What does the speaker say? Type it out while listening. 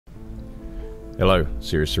Hello,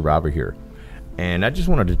 Serious Survivor here. And I just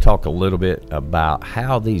wanted to talk a little bit about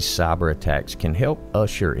how these cyber attacks can help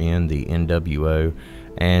usher in the NWO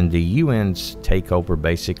and the UN's takeover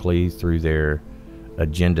basically through their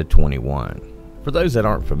Agenda 21. For those that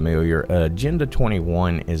aren't familiar, Agenda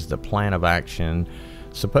 21 is the plan of action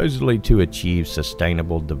supposedly to achieve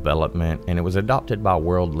sustainable development, and it was adopted by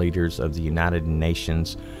world leaders of the United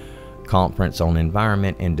Nations Conference on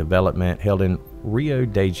Environment and Development held in Rio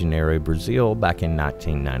de Janeiro, Brazil back in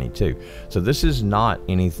 1992. So this is not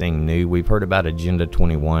anything new. We've heard about Agenda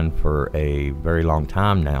 21 for a very long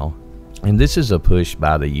time now. And this is a push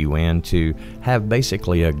by the UN to have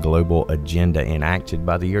basically a global agenda enacted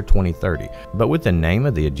by the year 2030. But with the name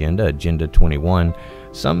of the agenda, Agenda 21,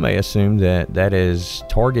 some may assume that that is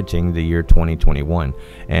targeting the year 2021.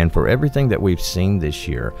 And for everything that we've seen this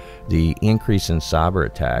year, the increase in cyber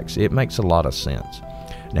attacks, it makes a lot of sense.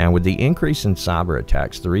 Now, with the increase in cyber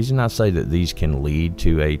attacks, the reason I say that these can lead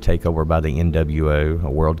to a takeover by the NWO, a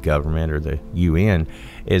world government, or the UN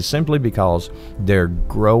is simply because they're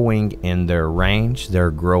growing in their range,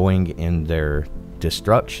 they're growing in their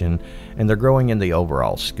destruction, and they're growing in the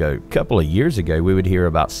overall scope. A couple of years ago, we would hear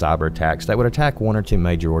about cyber attacks that would attack one or two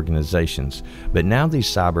major organizations. But now these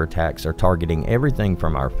cyber attacks are targeting everything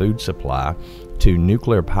from our food supply to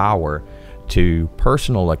nuclear power to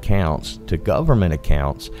personal accounts, to government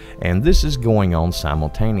accounts, and this is going on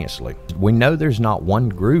simultaneously. We know there's not one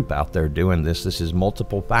group out there doing this. This is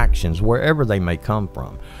multiple factions, wherever they may come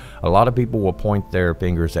from. A lot of people will point their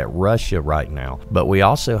fingers at Russia right now, but we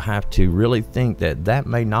also have to really think that that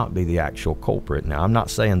may not be the actual culprit. Now, I'm not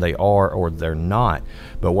saying they are or they're not,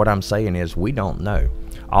 but what I'm saying is we don't know.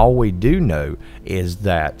 All we do know is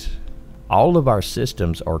that all of our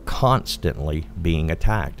systems are constantly being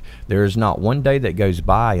attacked. There is not one day that goes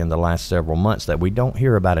by in the last several months that we don't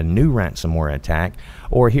hear about a new ransomware attack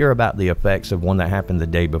or hear about the effects of one that happened the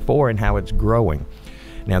day before and how it's growing.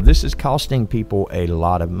 Now, this is costing people a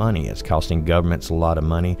lot of money. It's costing governments a lot of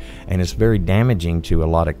money, and it's very damaging to a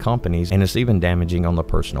lot of companies, and it's even damaging on the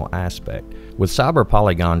personal aspect. With Cyber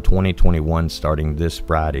Polygon 2021 starting this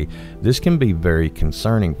Friday, this can be very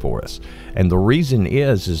concerning for us. And the reason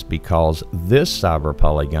is because this Cyber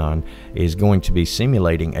Polygon is going to be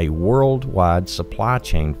simulating a worldwide supply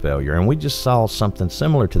chain failure. And we just saw something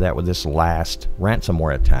similar to that with this last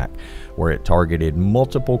ransomware attack, where it targeted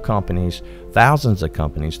multiple companies, thousands of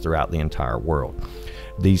companies throughout the entire world.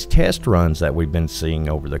 These test runs that we've been seeing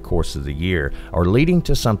over the course of the year are leading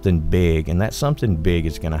to something big, and that something big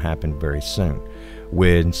is going to happen very soon.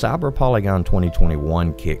 When Cyber Polygon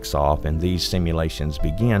 2021 kicks off and these simulations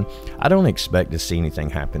begin, I don't expect to see anything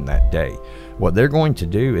happen that day. What they're going to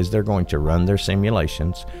do is they're going to run their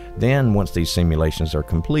simulations. Then once these simulations are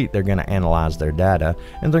complete, they're going to analyze their data,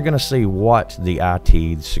 and they're going to see what the IT,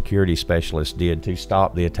 the security specialists did to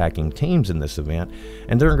stop the attacking teams in this event,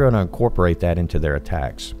 and they're going to incorporate that into their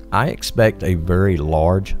attacks. I expect a very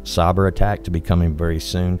large cyber attack to be coming very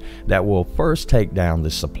soon that will first take down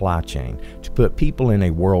the supply chain to put people in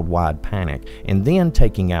a worldwide panic, and then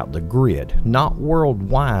taking out the grid, not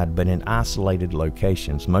worldwide but in isolated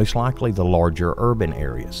locations, most likely the larger urban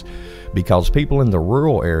areas. Because people in the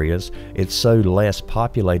rural areas, it's so less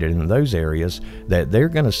populated in those areas that they're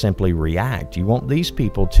going to simply react. You want these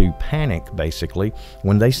people to panic basically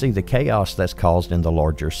when they see the chaos that's caused in the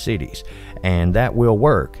larger cities. And that will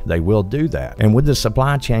work. They will do that. And with the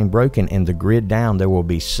supply chain broken and the grid down, there will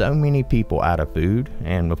be so many people out of food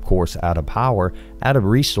and of course out of power, out of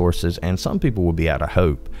resources, and some people will be out of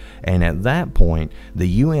hope. And at that point,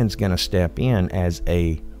 the UN's going to step in as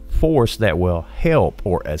a force that will help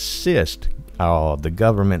or assist the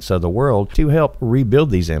governments of the world to help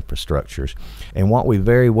rebuild these infrastructures. And what we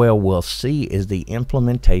very well will see is the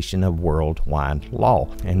implementation of worldwide law.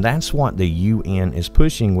 And that's what the UN is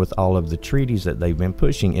pushing with all of the treaties that they've been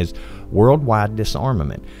pushing, is worldwide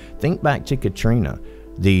disarmament. Think back to Katrina.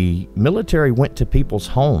 The military went to people's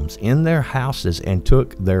homes, in their houses, and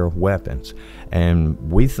took their weapons. And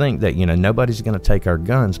we think that, nobody's going to take our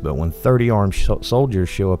guns, but when 30 armed soldiers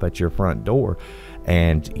show up at your front door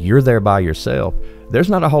and you're there by yourself, there's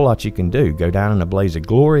not a whole lot you can do. Go down in a blaze of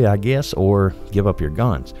glory, I guess, or give up your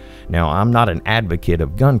guns. Now, I'm not an advocate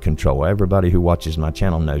of gun control. Everybody who watches my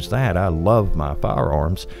channel knows that. I love my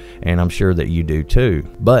firearms, and I'm sure that you do too.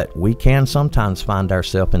 But we can sometimes find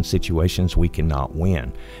ourselves in situations we cannot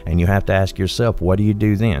win. And you have to ask yourself, what do you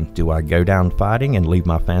do then? Do I go down fighting and leave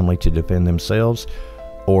my family to defend themselves?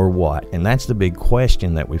 Or what? And that's the big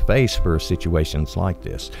question that we face for situations like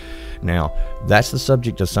this. Now, that's the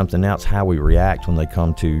subject of something else, how we react when they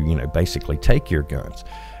come to, basically take your guns.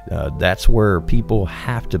 That's where people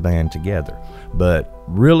have to band together. But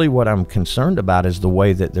Really what I'm concerned about is the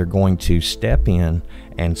way that they're going to step in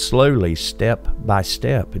and slowly, step by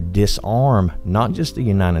step, disarm not just the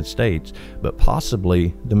United States, but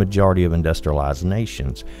possibly the majority of industrialized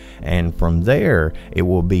nations. And from there, it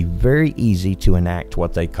will be very easy to enact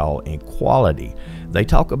what they call equality. They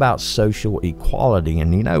talk about social equality,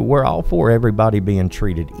 and we're all for everybody being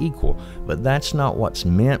treated equal, but that's not what's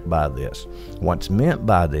meant by this. What's meant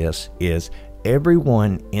by this is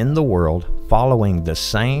everyone in the world following the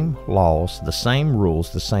same laws, the same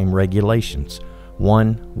rules, the same regulations.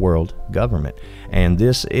 One world government. And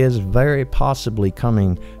this is very possibly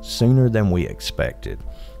coming sooner than we expected.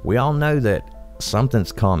 We all know that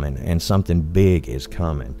something's coming and something big is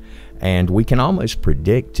coming. And we can almost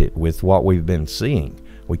predict it with what we've been seeing.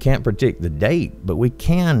 We can't predict the date, but we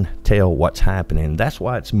can tell what's happening. That's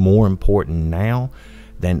why it's more important now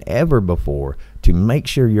than ever before to make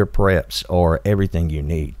sure your preps are everything you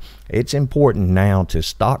need. It's important now to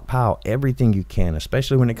stockpile everything you can,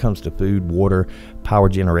 especially when it comes to food, water, power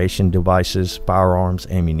generation devices, firearms,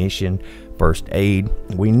 ammunition, first aid.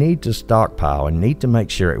 We need to stockpile and need to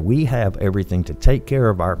make sure we have everything to take care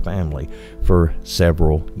of our family for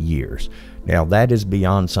several years. Now, that is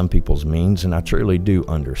beyond some people's means, and I truly do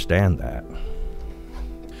understand that.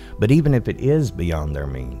 But even if it is beyond their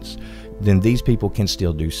means, then these people can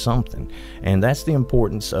still do something. And that's the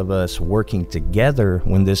importance of us working together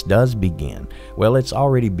when this does begin. Well, it's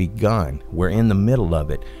already begun. We're in the middle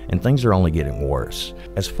of it, and things are only getting worse.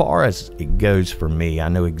 As far as it goes for me, I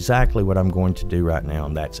know exactly what I'm going to do right now,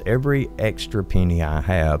 and that's every extra penny I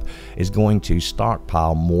have is going to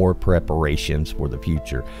stockpile more preparations for the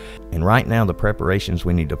future. And right now, the preparations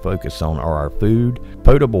we need to focus on are our food,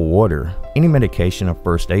 potable water, any medication or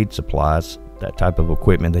first aid supplies, that type of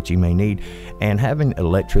equipment that you may need, and having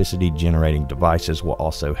electricity generating devices will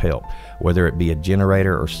also help, whether it be a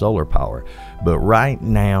generator or solar power. But right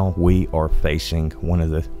now we are facing one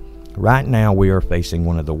of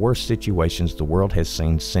the worst situations the world has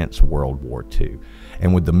seen since World War II.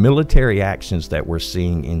 And with the military actions that we're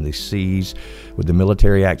seeing in the seas, with the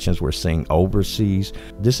military actions we're seeing overseas,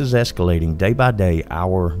 this is escalating day by day,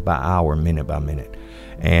 hour by hour, minute by minute.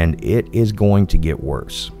 And it is going to get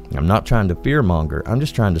worse. I'm not trying to fearmonger. I'm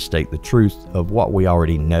just trying to state the truth of what we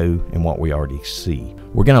already know and what we already see.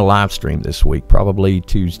 We're going to live stream this week, probably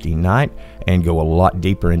Tuesday night, and go a lot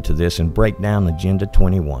deeper into this and break down Agenda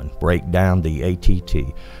 21, break down the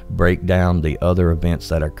ATT, break down the other events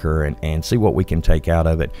that occur, and see what we can take out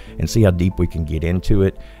of it and see how deep we can get into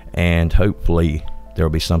it. And hopefully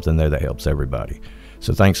there'll be something there that helps everybody.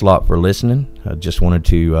 So thanks a lot for listening. I just wanted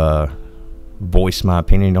to voice my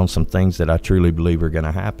opinion on some things that I truly believe are going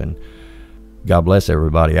to happen. God bless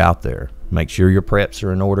everybody out there. Make sure your preps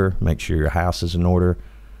are in order. Make sure your house is in order.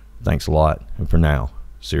 Thanks a lot. And for now,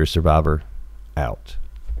 Serious Survivor out.